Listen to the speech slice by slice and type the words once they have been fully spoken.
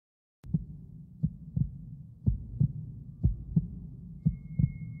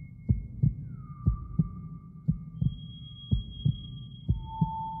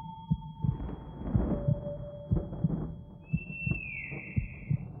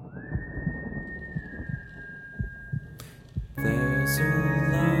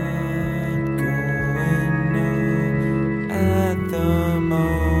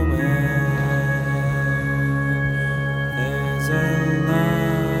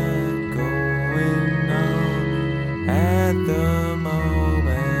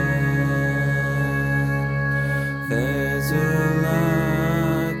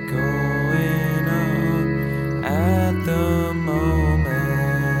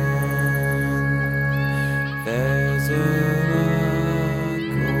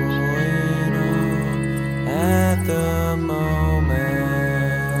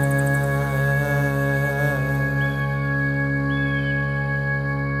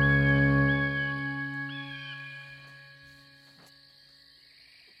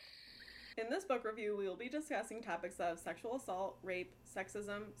In this book review, we will be discussing topics of sexual assault, rape,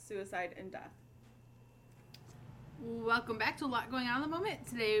 sexism, suicide, and death. Welcome back to A Lot Going On at the Moment.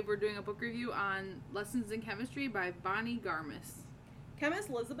 Today we're doing a book review on Lessons in Chemistry by Bonnie Garmus. Chemist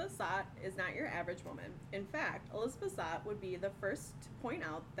Elizabeth Zott is not your average woman. In fact, Elizabeth Zott would be the first to point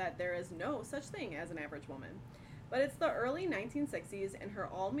out that there is no such thing as an average woman. But it's the early 1960s, and her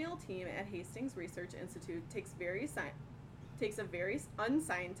all-male team at Hastings Research Institute takes a very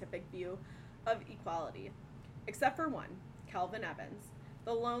unscientific view of equality. Except for one, Kelvin Evans,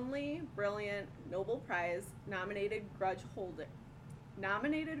 the lonely, brilliant, Nobel Prize nominated grudge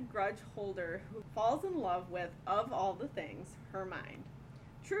holder who falls in love with, of all the things, her mind.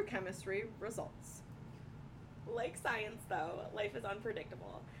 True chemistry results. Like science, though, life is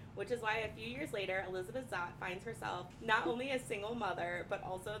unpredictable, which is why a few years later, Elizabeth Zott finds herself not only a single mother, but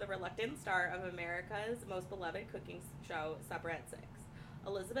also the reluctant star of America's most beloved cooking show, Supper at 6.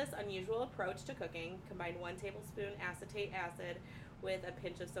 Elizabeth's unusual approach to cooking, combined 1 tablespoon acetate acid with a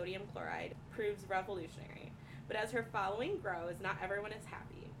pinch of sodium chloride, proves revolutionary. But as her following grows, not everyone is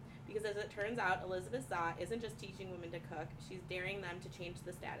happy. Because as it turns out, Elizabeth Zott isn't just teaching women to cook, she's daring them to change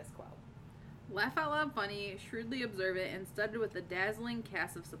the status quo. Laugh out loud funny, shrewdly observant, and studded with a dazzling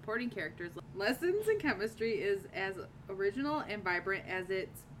cast of supporting characters, Lessons in Chemistry is as original and vibrant as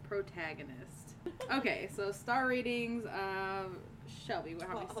its protagonist. Okay, so star ratings. Shelby,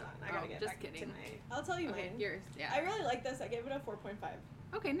 how many Hold on, I gotta get just back kidding. to my... I'll tell you Okay, mine. yours, yeah. I really like this. I gave it a 4.5.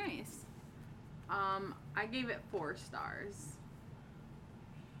 Okay, nice. I gave it 4 stars.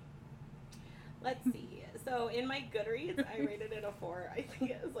 Let's see. So in my Goodreads, I rated it a 4. I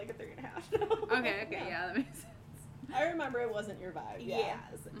think it was like a 3.5. Okay, yeah, that makes sense. I remember it wasn't your vibe. Yeah.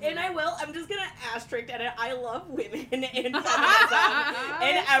 Yes. Mm-hmm. And I'm just going to asterisk at it. I love women in feminism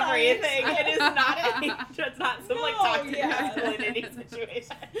and everything. It is not it's not some like toxic masculinity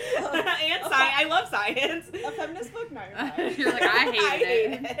situation. And science. I love science. A feminist book? No, you're not. You're like, I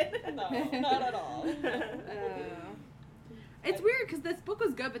hate it. No, not at all. It's weird because this book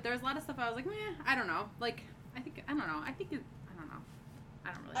was good, but there was a lot of stuff I was like, meh, I don't know. Like, I don't know. I don't know.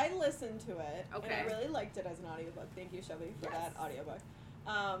 I don't really. I listened to it, Okay. and I really liked it as an audiobook. Thank you, Shelby, for that audiobook.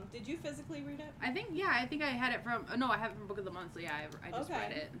 Did you physically read it? I think I had it from, no, I have it from Book of the Month, so yeah, I just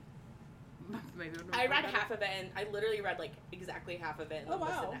read it. Maybe I read half of it, and I literally read, like, exactly half of it, and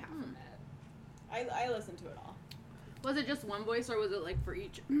listened to half of it. I listened to it all. Was it just one voice, or was it, like, for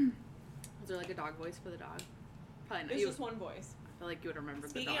each? Was there, like, a dog voice for the dog? Probably not. It was just one voice. I feel like you would remember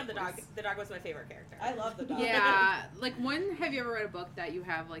Speaking the dog of voice. the dog was my favorite character. I love the dog. Yeah, like, when have you ever read a book that you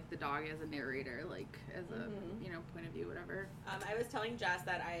have, like, the dog as a narrator, like, as a, point of view, whatever? I was telling Jess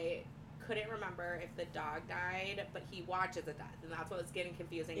that I couldn't remember if the dog died, but he watches a death, and that's what was getting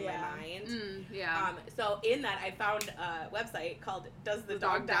confusing in my mind. So in that, I found a website called Does the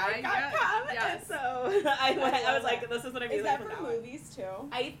Dog Die? Yes. So I was like, this is what I'm using from for now on. movies, too?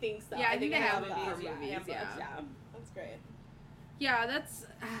 I think so. Yeah, I think they have movies for movies, yeah. That's great. Yeah, that's,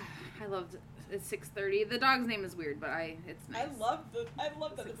 I loved it's 6:30. The dog's name is weird, but it's nice. I love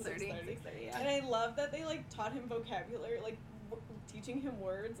that it's 6:30. 6:30, yeah. And I love that they, like, taught him vocabulary, like, teaching him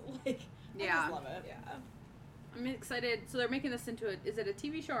words, like, I just love it. Yeah. I'm excited. So they're making this into is it a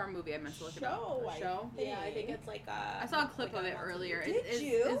TV show or a movie? I meant to look it up. A show? Yeah, I think it's like I saw a clip of it earlier. Did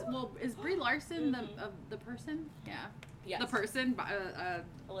you? Is Brie Larson the person? Yeah. Yes. The person,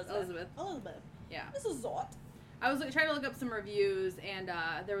 Elizabeth. Yeah. Mrs. Zott. I was trying to look up some reviews, and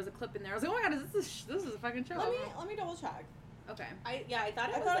there was a clip in there. I was like, oh my god, this is a fucking show. Let me double check. Okay. I thought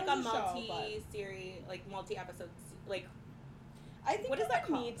it was like a multi-series, like multi-episode, like. I think what does that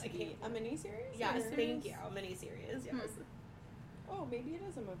called? A mini-series? Yes, thank you. A mini-series, yes. Oh, maybe it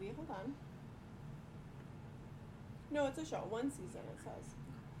is a movie. Hold on. No, it's a show. 1 season, it says.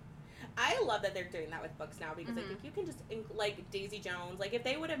 I love that they're doing that with books now because I think you can just, like Daisy Jones, like if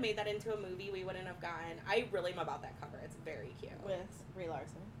they would have made that into a movie, we wouldn't have gotten. I really am about that cover. It's very cute. With Brie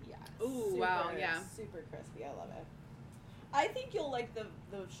Larson. Yes. Ooh, wow, yeah. Super crispy. I love it. I think you'll like the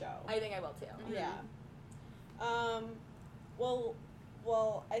show. I think I will too. Yeah.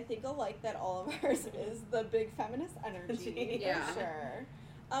 Well, I think you'll like that all of ours is the big feminist energy, for sure.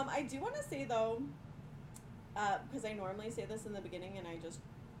 I do want to say, though, because I normally say this in the beginning and I just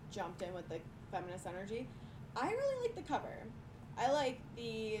jumped in with the feminist energy, I really like the cover. I like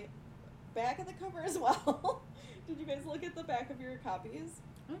the back of the cover as well. Did you guys look at the back of your copies?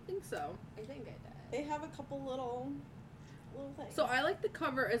 I don't think so. I think I did. They have a couple little things. So I like the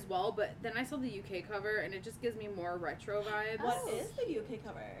cover as well, but then I saw the UK cover, and it just gives me more retro vibes. What is the UK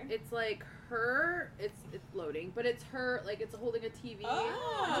cover? It's like her. It's loading, but it's her. Like it's holding a TV.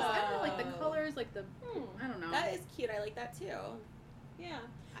 Oh. I don't know, like the colors, like the. I don't know. That is cute. I like that too. Yeah.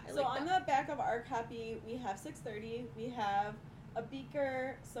 I So like on that. the back of our copy, we have 6:30. We have a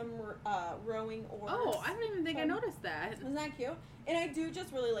beaker, some rowing oars. Oh, I don't even think I Some- noticed that. Isn't that cute? And I do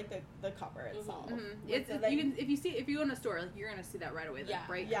just really like the cover itself. Mhm. With It's the, you can if you go in a store, like you're gonna see that right away. The Yeah.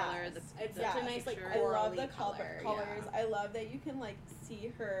 bright Yes. color, It's the such a nice, like, picture. I love the corally color, colors. yeah. I love that you can like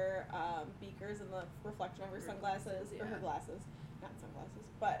see her beakers in the reflection of her sunglasses or her Yeah. glasses, not sunglasses.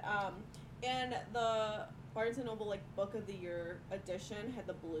 But and the Barnes and Noble like Book of the Year edition had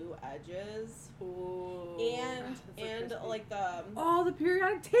the blue edges Ooh. and that's so crispy. like the Oh, the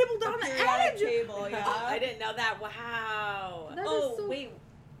periodic table down the periodic edge. table. Yeah. I didn't know that. Wow. That is Oh so- wait.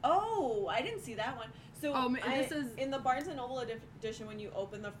 Oh, I didn't see that one. So Oh, this is- in the Barnes and Noble edition. When you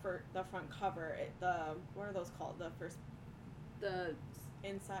open the front cover, what are those called? The first The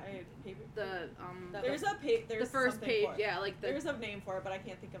inside paper. the There's first something page, for it. yeah, like the There's a name for it, but I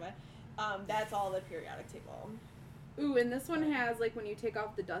can't think of it. That's all the periodic table. ooh, and this one has like when you take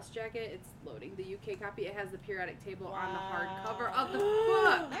off the dust jacket, it's loading. The UK copy, it has the periodic table on the hardcover of the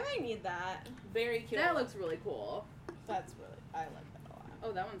book. I might need that. Very cute. That looks really cool. That's really I like that a lot.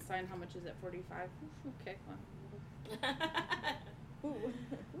 Oh, that one's signed. How much is it? 45. Okay, well. Ooh.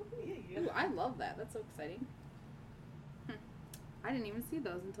 Ooh, I love that. That's so exciting. I didn't even see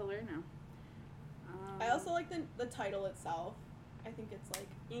those until right now. I also like the title itself. I think it's like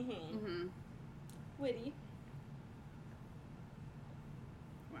Mm-hmm. witty.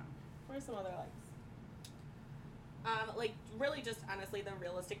 Wow. What are some other likes? Like really just honestly the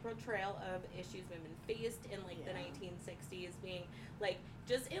realistic portrayal of issues women faced in like the Yeah. 1960s being like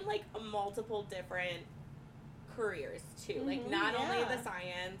just in like multiple different careers too, like Mhm, not only yeah. the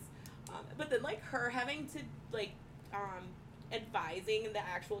science, but then like her having to like advising the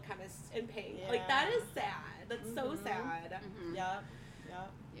actual chemists and paying like that Yeah. is sad. That's so Mhm. sad. Mhm. Yep.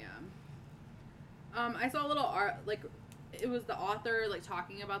 Yep. Yeah. I saw a little art, like, it was the author, like,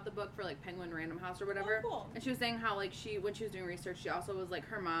 talking about the book for, like, Penguin Random House or whatever. Oh, cool. And she was saying how, like, when she was doing research, she also was, like,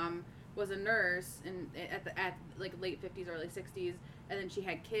 her mom was a nurse at like, late 50s, early 60s. And then she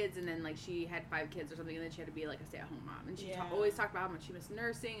had kids, and then, like, she had 5 kids or something, and then she had to be, like, a stay-at-home mom. And she Yeah. always talked about how much she missed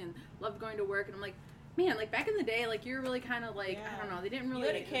nursing and loved going to work. And I'm like, man, like, back in the day, like, you're really kind of, like, Yeah. I don't know, they didn't really,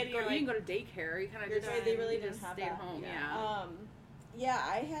 had a kid, you you're didn't go to daycare. You kind of You're just, right, they really you didn't just have stayed that. home. Yeah. Yeah,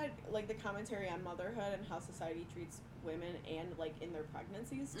 I had like the commentary on motherhood and how society treats women and like in their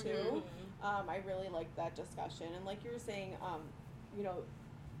pregnancies too. Mhm. I really liked that discussion, and like you were saying, you know,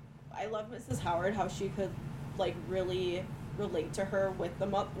 I love Mrs. Howard, how she could like really relate to her with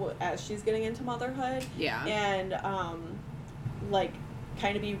as she's getting into motherhood, Yeah. and like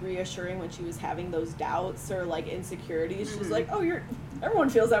kind of be reassuring when she was having those doubts or like insecurities. She's Mhm. like, oh, everyone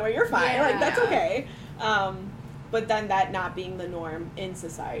feels that way, you're fine, like that's Yeah. okay. But then that not being the norm in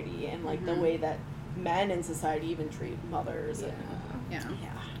society, and like the Mhm. way that men in society even treat mothers. And, Yeah. yeah.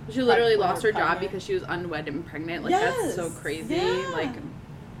 She literally When lost they're her job pregnant. because she was unwed and pregnant. Like, that's so Yes. crazy. Yeah. Like,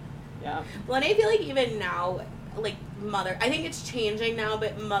 Yeah. Well, and I feel like even now, like I think it's changing now,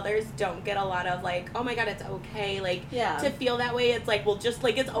 but mothers don't get a lot of like, oh my god, it's okay, like Yeah. to feel that way. It's like, well, just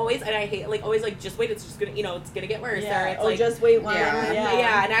like it's always, and I hate like always like just wait, it's just gonna it's gonna get worse. Or Yeah. it's Oh, like, just wait one. Yeah.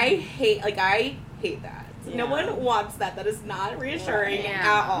 yeah, and I hate that. No Yeah. one wants that. That is not reassuring Right.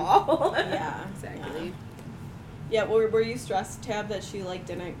 Yeah. at all. Yeah. exactly. Yeah, were you stressed, Tab, that she like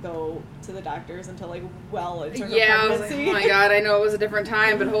didn't go to the doctors until like well into her Yeah, I was like, pregnancy? oh my god, I know it was a different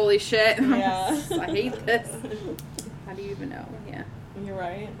time, but holy shit. Yeah. I hate this. How do you even know? Yeah. You're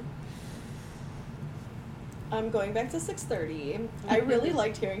right. Going back to 6:30. I really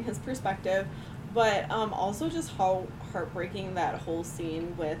liked hearing his perspective, but also just how heartbreaking that whole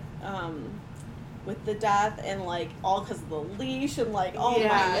scene with the death and like all because of the leash and like oh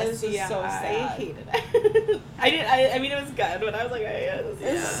my, it's just so sad. I hated it. I mean, it was good, but I was like,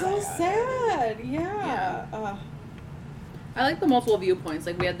 It's so sad. Yeah. I like the multiple viewpoints.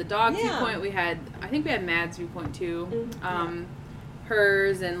 Like, we had the dog's Yeah. viewpoint, I think we had Mad's viewpoint too. Mhm.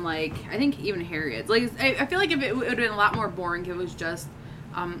 Hers, and like, I think even Harriet's. Like, I feel like if it would have been a lot more boring if it was just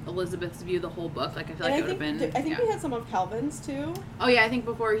Elizabeth's view the whole book. Like, I feel like it would have been. I think yeah. we had some of Calvin's too Oh yeah, I think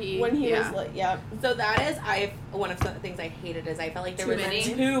before he when he yeah. was like yeah. So that is one of the things I hated is I felt like there Too was many?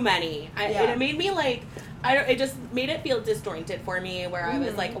 too many. Yeah. It made me like it just made it feel disjointed for me where I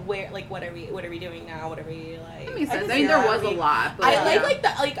was Mhm. like what are we doing now? What are we like? That makes I sense. can I mean, see there that. was a lot. But I yeah.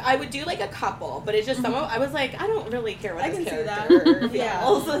 like I would do like a couple, but it's just some of I was like I don't really care what I this can see that. character Yeah.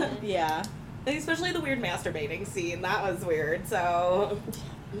 feels. Yeah. Especially the weird masturbating scene. That was weird. So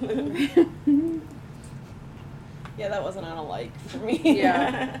Yeah, that wasn't on a like for me.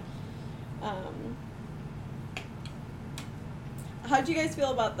 Yeah. How'd you guys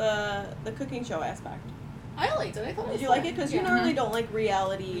feel about the cooking show aspect? I liked it. I thought it was Did you like fun. it? Because Yeah. you normally don't like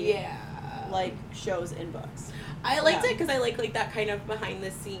reality Yeah. like shows in books. I liked Yeah. it because I like that kind of behind the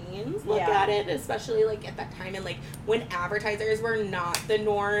scenes look Yeah. at it, especially like at that time and like when advertisers were not the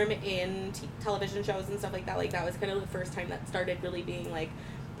norm in television shows and stuff like that. Like that was kind of the first time that started really being like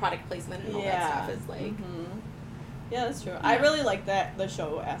product placement and all that stuff. Is like Mhm. Yeah, that's true. I really like that the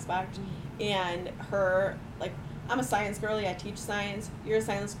show aspect and her like. I'm a science girly. I teach science. You're a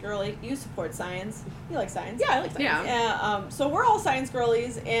science girly. You support science. You like science. yeah, I like that. Yeah. Yeah. So we're all science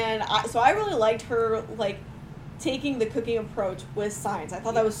girlies, and so I really liked her like taking the cooking approach with science. I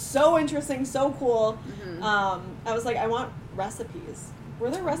thought that was so interesting, so cool. Mhm. I was like, I want recipes. Were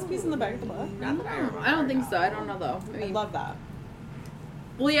there recipes in the back of the book? Not that I remember. I don't think so. I don't know though. I love that.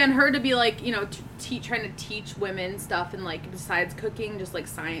 Well, yeah, and her to be like, you know, trying to teach women stuff and like besides cooking, just like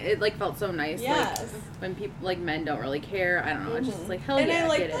science. It like felt so nice. Yes. Like, when people like men don't really care. I don't know. It's just Mhm. like hell And yeah, I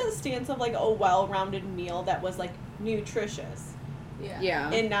like get the it. stance of like a well-rounded meal that was like nutritious Yeah.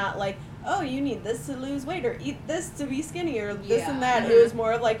 Yeah. and not like, oh, you need this to lose weight or eat this to be skinny or this and Yeah. that. It was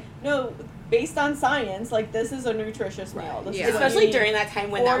more of like, no, based on science, like this is a nutritious meal. This Yeah. is what Especially you during need. that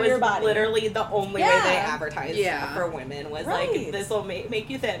time when for that was your body. literally the only way Yeah. they advertised Yeah. stuff for women was Right. like this will make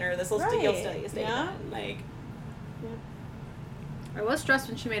you thinner, this will you'll Right. stay Yeah. thin. Like I was stressed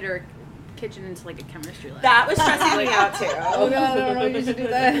when she made her kitchen into like a chemistry lab. that was stressing me out too. Oh god, I don't know if you should do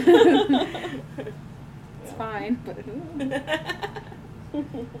that. It's fine, but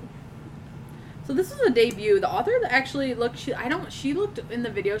so this was a debut. The author actually looked. She looked in the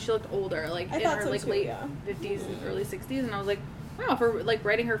video. She looked older, like I in thought her so like too, late yeah. 50s and early 60s, and I was like, wow, for like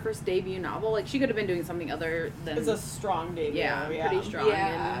writing her first debut novel, like she could have been doing something other than. It's a strong debut. yeah, pretty strong.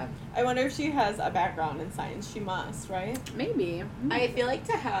 Yeah. I wonder if she has a background in science. She must, right? And maybe. I feel like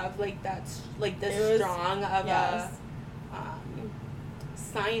to have like that like this It was- strong of yes. a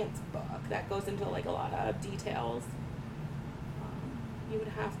science book that goes into like a lot of details, you would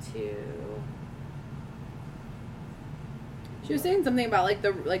have to. She was saying something about like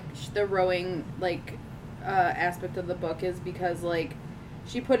the rowing like aspect of the book is because like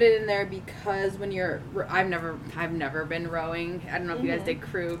she put it in there because when you're I've never been rowing. I don't know if you guys Mhm. did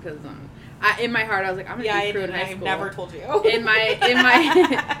crew because in my heart I was like I'm gonna Yeah, do crew in high I've school. never told you. in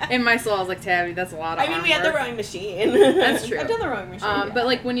my soul I was like Tabby, that's a lot of I mean, we had the arm work. rowing machine. That's true. I've done the rowing machine. But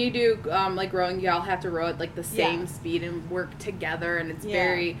like when you do like rowing, you all have to row at like the same Yeah. speed and work together, and it's Yeah.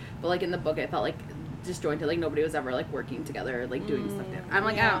 very. But like in the book, it felt like disjointed. Like nobody was ever like working together, like doing stuff. I'm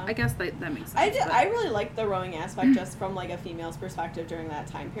like, yeah. oh, I guess that makes sense. I really liked the rowing aspect just from like a female's perspective during that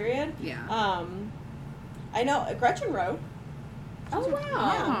time period. yeah. I know Gretchen rowed. Oh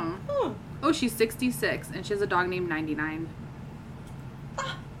wow. Oh. Huh. Oh, she's 66 and she has a dog named 99.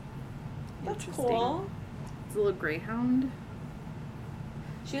 Ah, that's Interesting. cool. It's a little greyhound.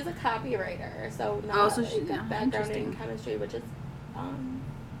 She was a copywriter, so not Oh, so she- like, yeah, a background in interesting. chemistry, which is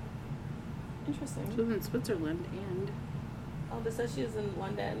Interesting. She lives in Switzerland and oh, this says she was in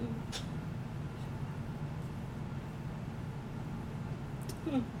London.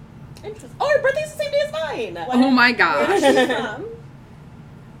 Interesting. Oh, her birthday's the same day as mine. What- oh my Where gosh. is she from?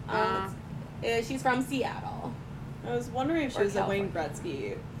 She's from Seattle. I was wondering if she Or was a Wayne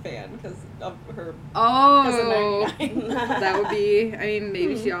California. Gretzky fan because of her. Oh, Because of 99. that would be. I mean,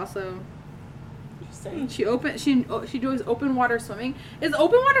 maybe she also. Interesting. She does open water swimming. Is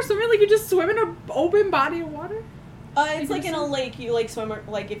open water swimming like you just swim in an open body of water? It's like in a lake. You like swim,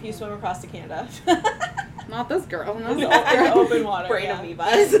 like if you swim across to Canada. Not this girl. Not It's this o- girl. open water. Brain yeah.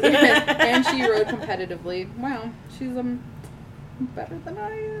 amoebas. And she rode competitively. Wow, she's better than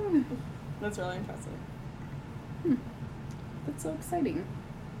I am. That's really impressive. That's so exciting.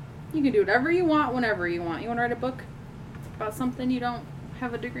 You can do whatever you want whenever you want. You want to write a book about something you don't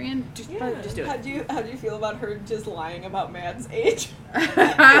have a degree in? Just do it. How do you feel about her just lying about Mad's age?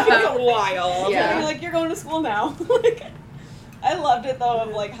 Wild. Yeah. Being like, you're going to school now. Like, I loved it though of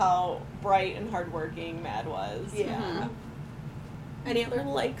like how bright and hardworking Mad was. Yeah. Mhm. Any other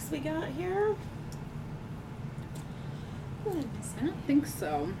likes we got here? I don't think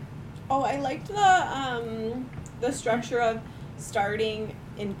so. Oh, I liked the structure of starting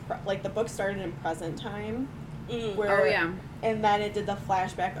in like the book started in present time, where Oh yeah. and then it did the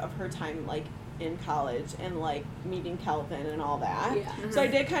flashback of her time like in college and like meeting Kelvin and all that. Yeah. So I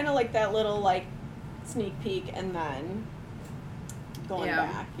did kind of like that little like sneak peek and then going Yeah.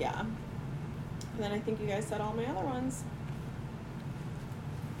 back, yeah. And then I think you guys said all my other ones.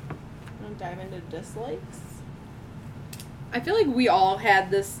 Want to dive into dislikes? I feel like we all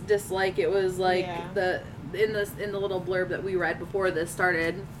had this dislike. It was like Yeah. in the little blurb that we read before this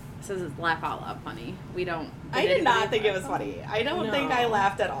started. It says it's laugh out loud funny. We don't. I did not think it was funny. I don't think I No.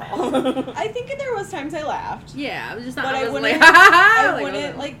 laughed at all. I think there was times I laughed. Yeah, I was just not. But I wasn't wouldn't, like, I like,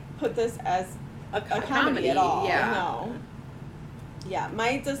 wouldn't like put this as a a comedy at comedy, all. yeah. No. Yeah,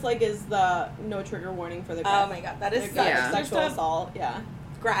 my dislike is the no trigger warning for the Oh my god, that is the such Yeah. sexual just a assault. Yeah.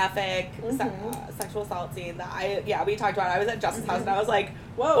 graphic Mhm. sexual assault scene that we talked about. I was at Justin's house and I was like,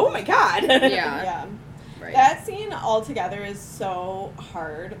 Whoa. oh my god. Yeah. Yeah. Right. That scene altogether is so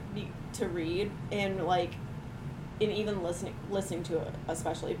hard to read and like, and even listening to it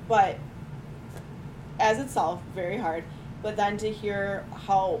especially. But as itself, very hard. But then to hear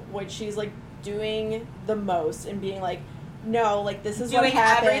when she's like doing the most and being like, no, like this is Doing what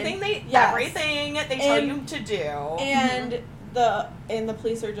happened. everything they tell And- you to do. And the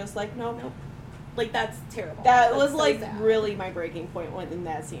police are just like, nope. Like that's terrible. That That's was so like sad. really my breaking point in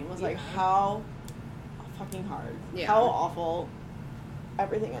that scene was like Yeah. how fucking hard, Yeah. how awful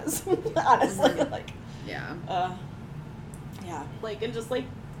everything is. Honestly, Mhm. like, Yeah. yeah, like and just like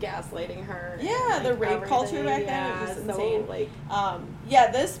gaslighting her. and, Yeah, the like, rape culture everything. back then was just so, insane. Like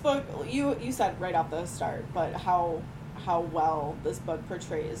yeah. This book, you said right off the start, but how well this book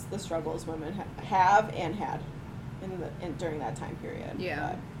portrays the struggles women have and had during that time period.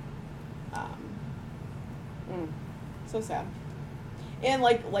 Yeah. But, so sad. And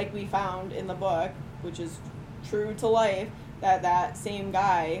like we found in the book, which is true to life, that same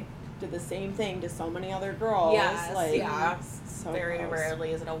guy did the same thing to so many other girls. Yes, like, yeah. so very gross.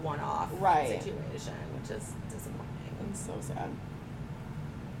 rarely is it a one-off Right. situation, which is disappointing. And so sad.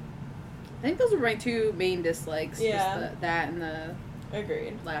 I think those were my two main dislikes. Yeah. Just that and the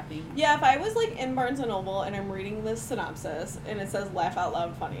Agreed. laughing. Yeah, if I was like in Barnes and Noble and I'm reading this synopsis and it says laugh out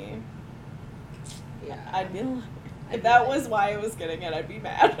loud funny, Yeah. I'd be I'd if be that like- was why I was getting it, I'd be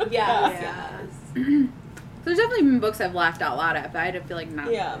mad. Yes, Yeah. yes. There's definitely been books I've laughed out loud at, but I feel like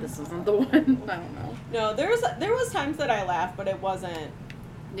not. Yeah. This isn't the one. I don't know. No, there was times that I laughed, but it wasn't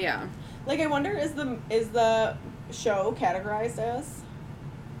Yeah. like I wonder is the show categorized as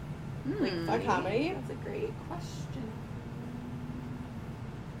like Hmm. a comedy? That's a great question.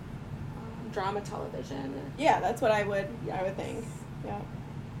 Drama television. Yeah, that's what I would think. Yeah.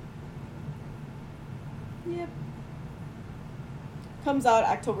 Yep. Comes out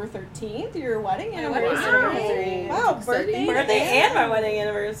October 13th, your wedding My anniversary. wedding anniversary. Wow, That's birthday. exciting. Birthday and my wedding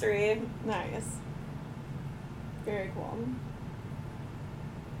anniversary. Nice. Very cool.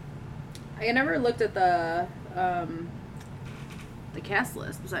 I never looked at the cast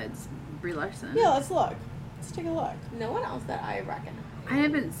list besides Brie Larson. Yeah, let's look. Let's take a look. No one else that I recognize. I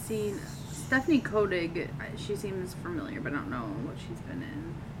haven't seen Stephanie Koenig. She seems familiar, but I don't know what she's been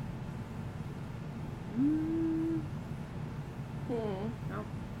in.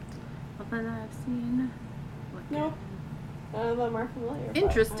 Nothing I've seen. Nope. None of them are familiar. but,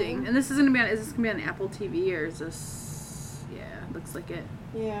 Interesting. And this is gonna be on. Is this gonna be on Apple TV or is this? Yeah, looks like it.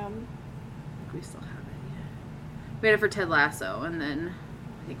 Yeah. I think we still have it. Yeah. We had it for Ted Lasso, and then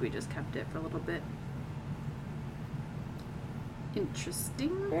I think we just kept it for a little bit.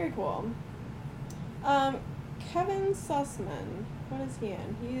 Interesting. Very cool. Kevin Sussman. What is he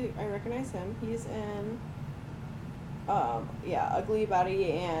in? I recognize him. He's in Ugly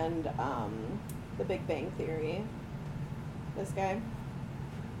Betty and The Big Bang Theory. This guy.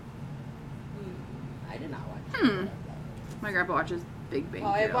 I did not watch. Hmm. any of those. My grandpa watches Big Bang.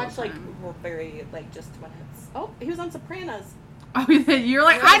 Well, I Theory all watched the like time. very just when it's. Oh, he was on Sopranos. Oh, you're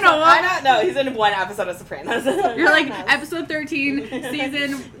like I know I him. don't know. He's in one episode of Sopranos. You're like Sopranos. episode 13,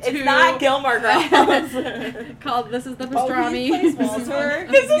 season 2. It's not Gilmore Girls. Called This is the Oh, Pastrami. he plays Walter.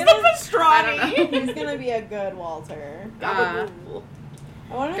 This is the I don't pastrami. know. He's gonna be a good Walter. Gabagool.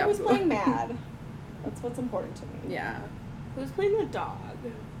 I wonder who's Gabagool. playing Mad. That's what's important to me. Yeah. Who's playing the dog?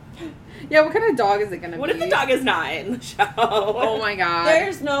 Yeah, what kind of dog is it gonna What be? if the dog is not in the show? Oh my god.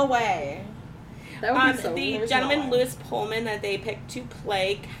 There's no way. That would be so The there's gentleman no way. Lewis Pullman that they picked to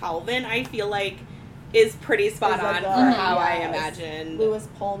play Calvin, I feel like, is pretty spot Is a on good- for how I yes. imagined. Lewis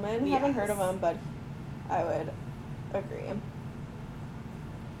Pullman. Haven't heard of Yes. him, but I would agree.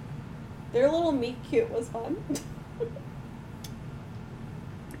 Their little meet cute was fun.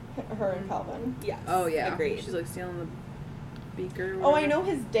 Her and Calvin. Yes. Oh yeah. Agreed. She's like stealing the beaker. or Oh, I whatever. know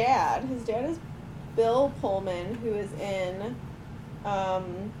his dad. His dad is Bill Pullman, who is in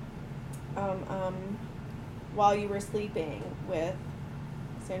While You Were Sleeping with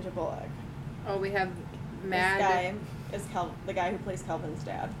Sandra Bullock. Oh, we have Mad. This guy is the guy who plays Calvin's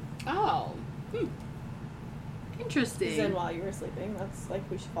dad. Oh. Interesting. He's in While You Were Sleeping. That's like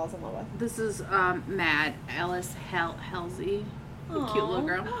who she falls in love with. This is Mad Alice Halsey. Cute little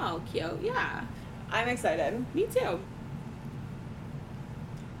girl. Oh, cute. Yeah. I'm excited. Me too.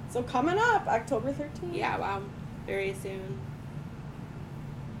 So coming up, October 13th. Yeah, wow. Very soon.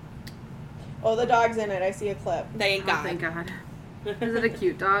 Oh, the dog's in it. I see a clip. Thank Oh, God. thank God. Is it a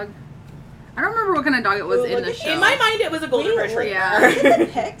cute dog? I don't remember what kind of dog it was Ooh, in look the at- show. In my mind, it was a golden Wait, retriever. yeah. Look at the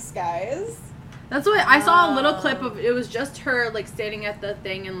pics, guys. That's what I saw a little Wow. clip of. It was just her like standing at the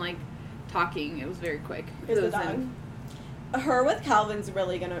thing and like talking. It was very quick. Here's It the was dog. in- Her with Calvin's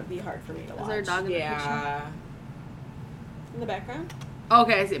really gonna be hard for me to watch. Is there a dog in the picture? Yeah. In the background? Oh,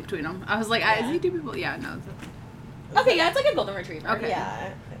 okay, I see it between them. I was like, Yeah. is he two people? Yeah, no. Okay, yeah, it's like a golden retriever. Okay. Yeah.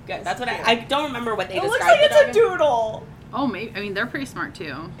 Good. It's That's what cute. I don't remember what they It described. looks like the it's dog a doodle. Oh, maybe. I mean, they're pretty smart too.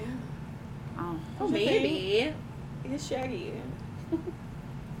 as. Oh. Oh, Don't you think? maybe. He's shaggy.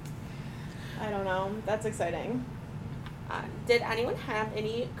 I don't know. That's exciting. Did anyone have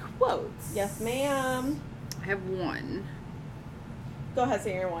any quotes? Yes, ma'am. I have one. Go ahead,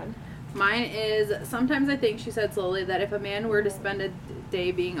 say your one. Mine is, sometimes I think, she said slowly, that if a man were to spend a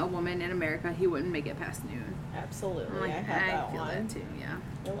day being a woman in America, he wouldn't make it past noon. Absolutely. I'm like, I have that feel one. that too, yeah.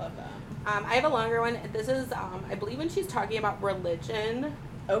 I love that. I have a longer one. This is, I believe, when she's talking about religion.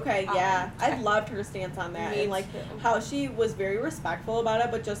 Okay, yeah. I I- loved her stance on that. Me And like too. how she was very respectful about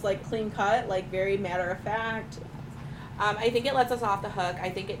it, but just like clean cut, like very matter of fact. I think it lets us off the hook.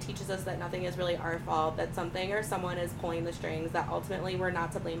 I think it teaches us that nothing is really our fault, that something or someone is pulling the strings, that ultimately we're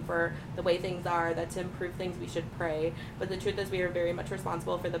not to blame for the way things are, that to improve things we should pray. But the truth is we are very much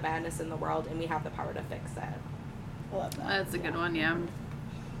responsible for the badness in the world and we have the power to fix it. I love that. That's a good one, yeah. Do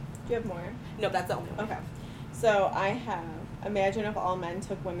you have more? No, that's the only one. Okay. So I have imagine if all men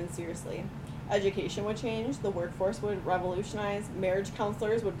took women seriously. Education would change, the workforce would revolutionize, marriage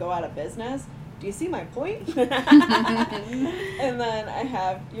counselors would go out of business. Do you see my point? And then I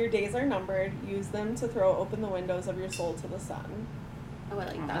have your days are numbered, use them to throw open the windows of your soul to the sun. Oh, I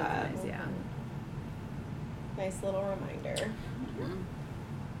like Oh, that. that's nice, yeah. Nice little reminder. Mhm.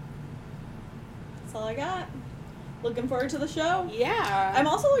 That's all I got. Looking forward to the show. Yeah. I'm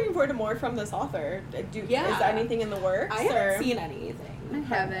also looking forward to more from this author. Yeah. Is anything in the works? I or? haven't seen anything. I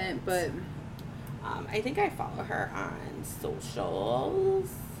haven't, but I think I follow her on socials.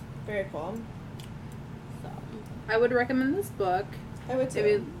 Very cool. So. I would recommend this book. I would too.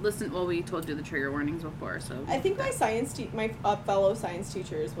 Maybe listen. Well, we told you the trigger warnings before, so I think my my fellow science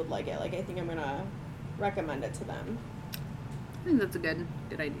teachers would like it. Like I think I'm gonna recommend it to them. I think that's a good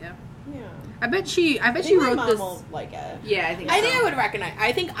idea. Yeah. I bet she I think my wrote mom this. will like it. Yeah, I think. I so. think I would recognize.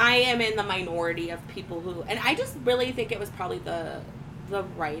 I think I am in the minority of people who, and I just really think it was probably the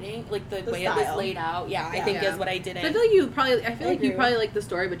writing, like the way it was style. laid out. Yeah, I Yeah. think Yeah. is what I didn't. I feel like you probably. I feel I like you agree. probably like the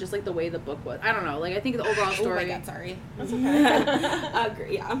story, but just like the way the book was. I don't know. Like I think the overall Oh my story. god, sorry. That's okay.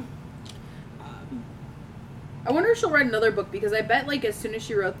 Agree. Yeah. I wonder if she'll write another book because I bet like as soon as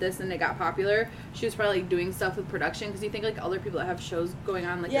she wrote this and it got popular, she was probably like doing stuff with production because you think like other people that have shows going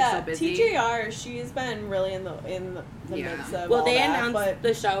on like yeah, they're so busy. TJR, she's been really in the Yeah. mix of Well, all they that, announced but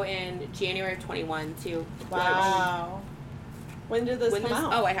the show in January of 21 too. wow. When did this When come this?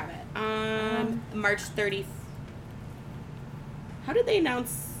 out? Oh, I have it. March 30th. How did they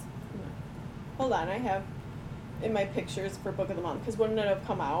announce? Hold on, I have in my pictures for Book of the Month because wouldn't it have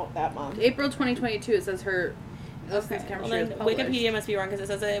come out that month? April 2022. It says her. Lessons Well, Chemistry then is published. Wikipedia must be wrong because it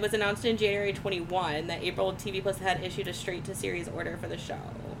says that it was announced in January 21 that April TV Plus had issued a straight-to-series order for the show.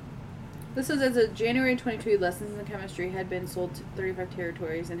 This is as a January 22. Lessons in Chemistry had been sold to 35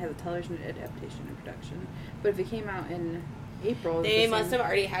 territories and has a television adaptation in production. But if it came out in April, They the must same- have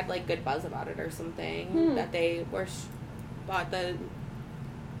already had like good buzz about it or something. Hmm. That they were bought the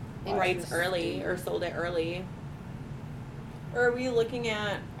rights Interesting. early or sold it early. Or are we looking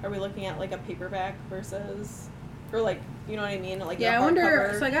at like a paperback versus, or like you know what I mean? Like Yeah, the I wonder.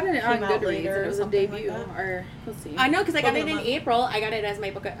 hardcover So I got it on came out Goodreads later and or it was a something like debut. that? Or let's see. I know because I got Book of it the in month. April. I got it as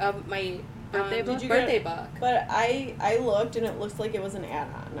my book of my Birthday book? Did you get birthday it? book. But I looked and it looks like it was an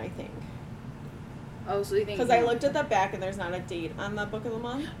add-on. I think Oh, so you think? because I looked at the back and there's not a date on the Book of the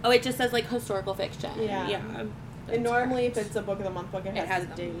Month. Oh, it just says like historical fiction. Yeah. Yeah. And normally, if correct. it's a Book of the Month book, it it has a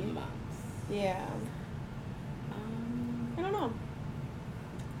the date. month. Yeah, I don't know.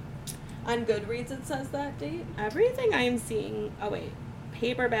 On Goodreads, it says that date. Everything I'm seeing. Oh wait,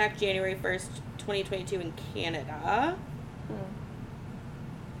 paperback January 1st, 2022 in Canada.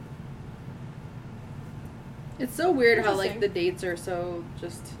 It's so weird how like Interesting. the dates are so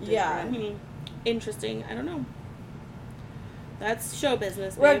just. Yeah. different. Mhm. Interesting. I don't know. That's show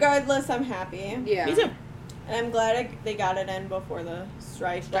business. Babe. Regardless, I'm happy. Yeah. Me too. And I'm glad they got it in before the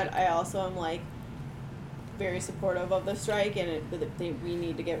strike, but I also am like very supportive of the strike, and we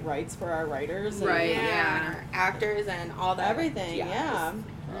need to get rights for our writers. And Right, Yeah. yeah. Actors and all that. Everything, yeah.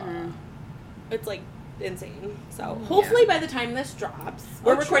 Mhm. It's like insane. So hopefully by the time this drops,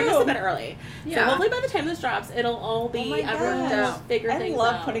 we're recording this a bit early. Yeah. So hopefully by the time this drops, it'll all be everyone will figure things out.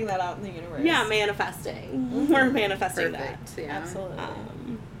 I love putting that out in the universe. Yeah, manifesting. We're manifesting that. Yeah. Absolutely.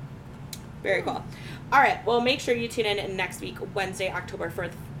 Very cool. All right. Well, make sure you tune in next week, Wednesday, October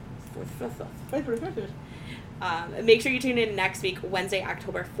 4th. Make sure you tune in next week, Wednesday,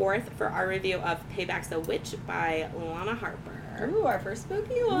 October 4th, for our review of Payback's the Witch by Lana Harper. Ooh, our first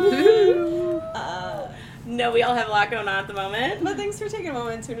spooky one. No, we all have a lot going on at the moment. But thanks for taking a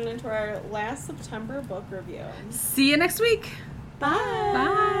moment tuning into our last September book review. See you next week. Bye.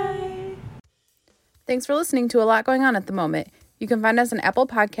 Bye. Thanks for listening to A Lot Going On at the Moment. You can find us on Apple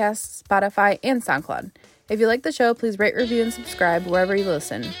Podcasts, Spotify, and SoundCloud. If you like the show, please rate, review, and subscribe wherever you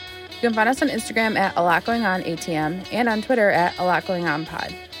listen. You can find us on Instagram at A Lot Going On ATM and on Twitter at A Lot Going On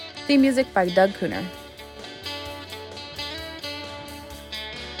Pod. Theme music by Doug Cooner.